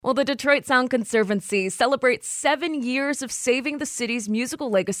Well, the Detroit Sound Conservancy celebrates 7 years of saving the city's musical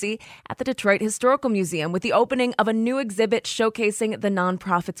legacy at the Detroit Historical Museum with the opening of a new exhibit showcasing the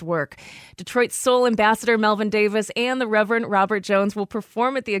nonprofit's work. Detroit Soul Ambassador Melvin Davis and the Reverend Robert Jones will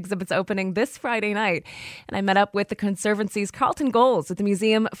perform at the exhibit's opening this Friday night. And I met up with the Conservancy's Carlton Goals at the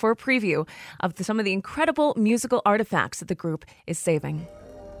museum for a preview of some of the incredible musical artifacts that the group is saving.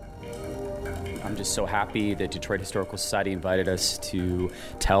 I'm just so happy that Detroit Historical Society invited us to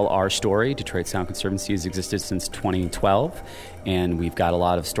tell our story. Detroit Sound Conservancy has existed since 2012, and we've got a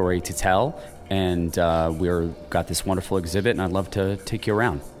lot of story to tell. And we've got this wonderful exhibit, and I'd love to take you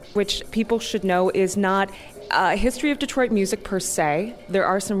around. Which people should know is not a history of Detroit music per se. There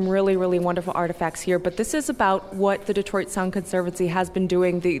are some really, really wonderful artifacts here, but this is about what the Detroit Sound Conservancy has been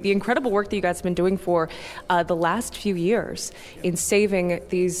doing, the incredible work that you guys have been doing for the last few years in saving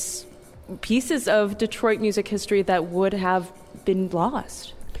these pieces of Detroit music history that would have been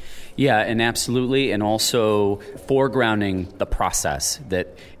lost. Yeah, and absolutely, and also foregrounding the process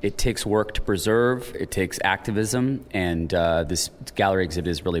that it takes work to preserve, it takes activism, and this gallery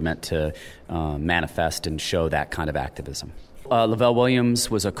exhibit is really meant to manifest and show that kind of activism. Lavelle Williams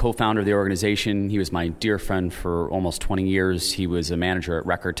was a co-founder of the organization. He was my dear friend for almost 20 years. He was a manager at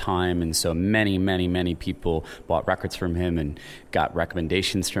Record Time, and so many people bought records from him and got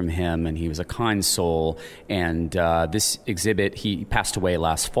recommendations from him, and he was a kind soul. And this exhibit, he passed away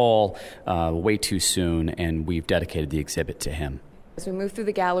last fall, way too soon, and we've dedicated the exhibit to him. As we move through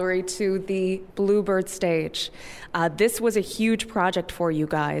the gallery to the Bluebird stage, this was a huge project for you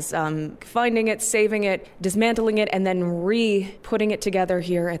guys, finding it, saving it, dismantling it, and then re-putting it together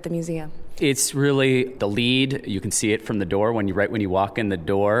here at the museum. It's really the lead. You can see it from the door right when you walk in the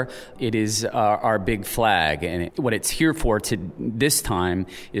door. It is our big flag, and what it's here for this time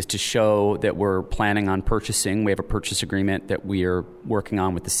is to show that we're planning on purchasing. We have a purchase agreement that we are working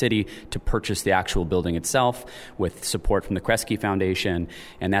on with the city to purchase the actual building itself with support from the Kresge Foundation,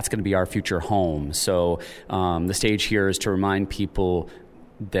 and that's going to be our future home. So the stage here is to remind people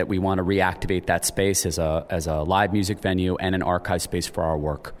that we want to reactivate that space as a live music venue and an archive space for our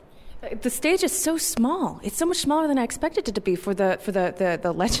work. The stage is so small. It's so much smaller than I expected it to be for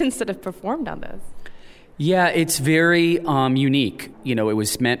the legends that have performed on this. Yeah, it's very unique. You know, it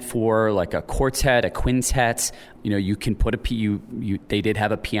was meant for like a quartet, a quintet. You know, you can put they did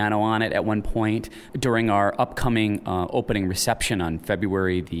have a piano on it at one point. During our upcoming opening reception on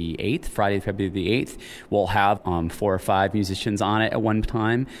February the 8th, Friday, February the 8th, we'll have 4 or 5 musicians on it at one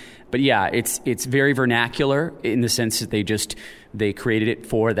time. But yeah, it's very vernacular in the sense that they created it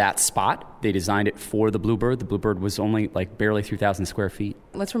for that spot. They designed it for the Bluebird. The Bluebird was only like barely 3,000 square feet.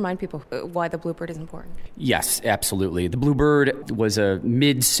 Let's remind people why the Bluebird is important. Yes, absolutely. The Bluebird was a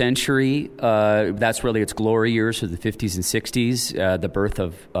mid-century. That's really its glory years of the 50s and 60s. The birth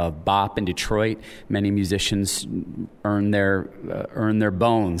of bop in Detroit. Many musicians earned their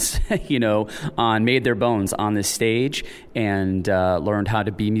bones, made their bones on this stage and learned how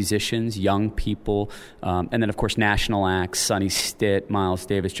to be musicians, young people, and then of course national acts, Sonny Stitt, Miles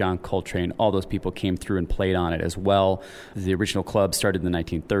Davis, John Coltrane. All those people came through and played on it as well. The original club started in the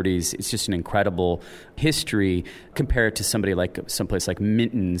 1930s. It's just an incredible history compared to someplace like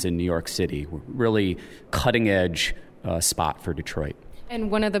Minton's in New York City. Really cutting edge spot for Detroit.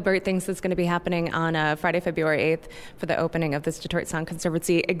 And one of the great things that's going to be happening on Friday, February 8th for the opening of this Detroit Sound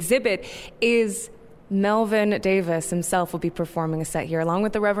Conservancy exhibit is Melvin Davis himself will be performing a set here along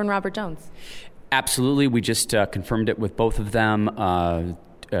with the Reverend Robert Jones. Absolutely. We just confirmed it with both of them.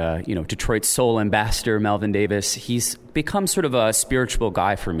 Detroit Soul Ambassador Melvin Davis, he's become sort of a spiritual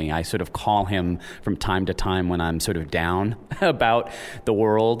guy for me. I sort of call him from time to time when I'm sort of down about the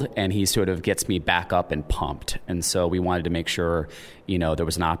world, and he sort of gets me back up and pumped. And so we wanted to make sure, there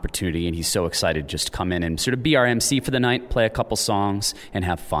was an opportunity, and he's so excited just to come in and sort of be our MC for the night, play a couple songs, and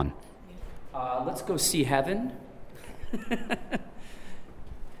have fun. Let's go see Heaven.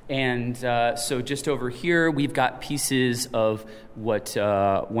 And so just over here, we've got pieces of what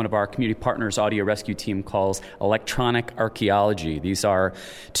one of our community partners, Audio Rescue Team, calls electronic archaeology. These are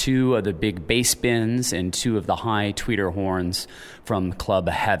 2 of the big bass bins and 2 of the high tweeter horns from Club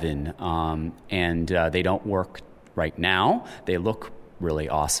Heaven. And they don't work right now. They look really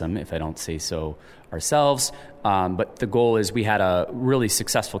awesome, if I don't say so ourselves. But the goal is we had a really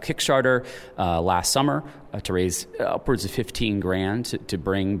successful Kickstarter last summer to raise upwards of $15,000 to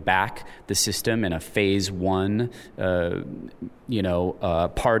bring back the system in a phase 1,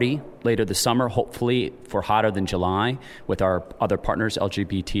 party later this summer, hopefully for Hotter Than July with our other partners,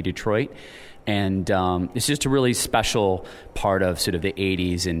 LGBT Detroit. And it's just a really special part of sort of the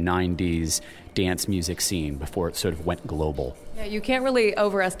 80s and 90s dance music scene before it sort of went global. Yeah, you can't really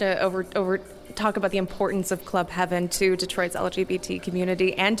talk about the importance of Club Heaven to Detroit's LGBT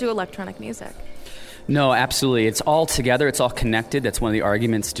community and to electronic music. No, absolutely. It's all together. It's all connected. That's one of the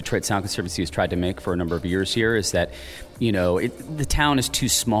arguments Detroit Sound Conservancy has tried to make for a number of years here, is that, the town is too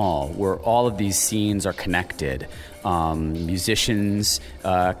small where all of these scenes are connected. Musicians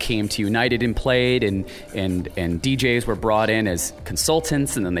came to United and played, and DJs were brought in as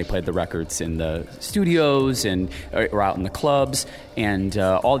consultants, and then they played the records in the studios or out in the clubs, and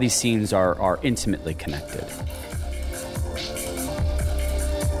all these scenes are intimately connected.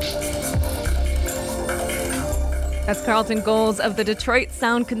 That's Carlton Goals of the Detroit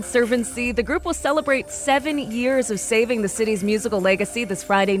Sound Conservancy. The group will celebrate 7 years of saving the city's musical legacy this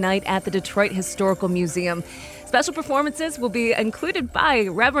Friday night at the Detroit Historical Museum. Special performances will be included by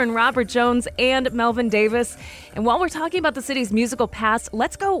Reverend Robert Jones and Melvin Davis. And while we're talking about the city's musical past,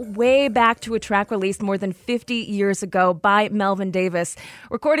 let's go way back to a track released more than 50 years ago by Melvin Davis.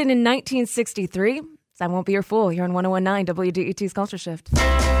 Recorded in 1963, I Won't Be Your Fool, here on 101.9 WDET's Culture Shift.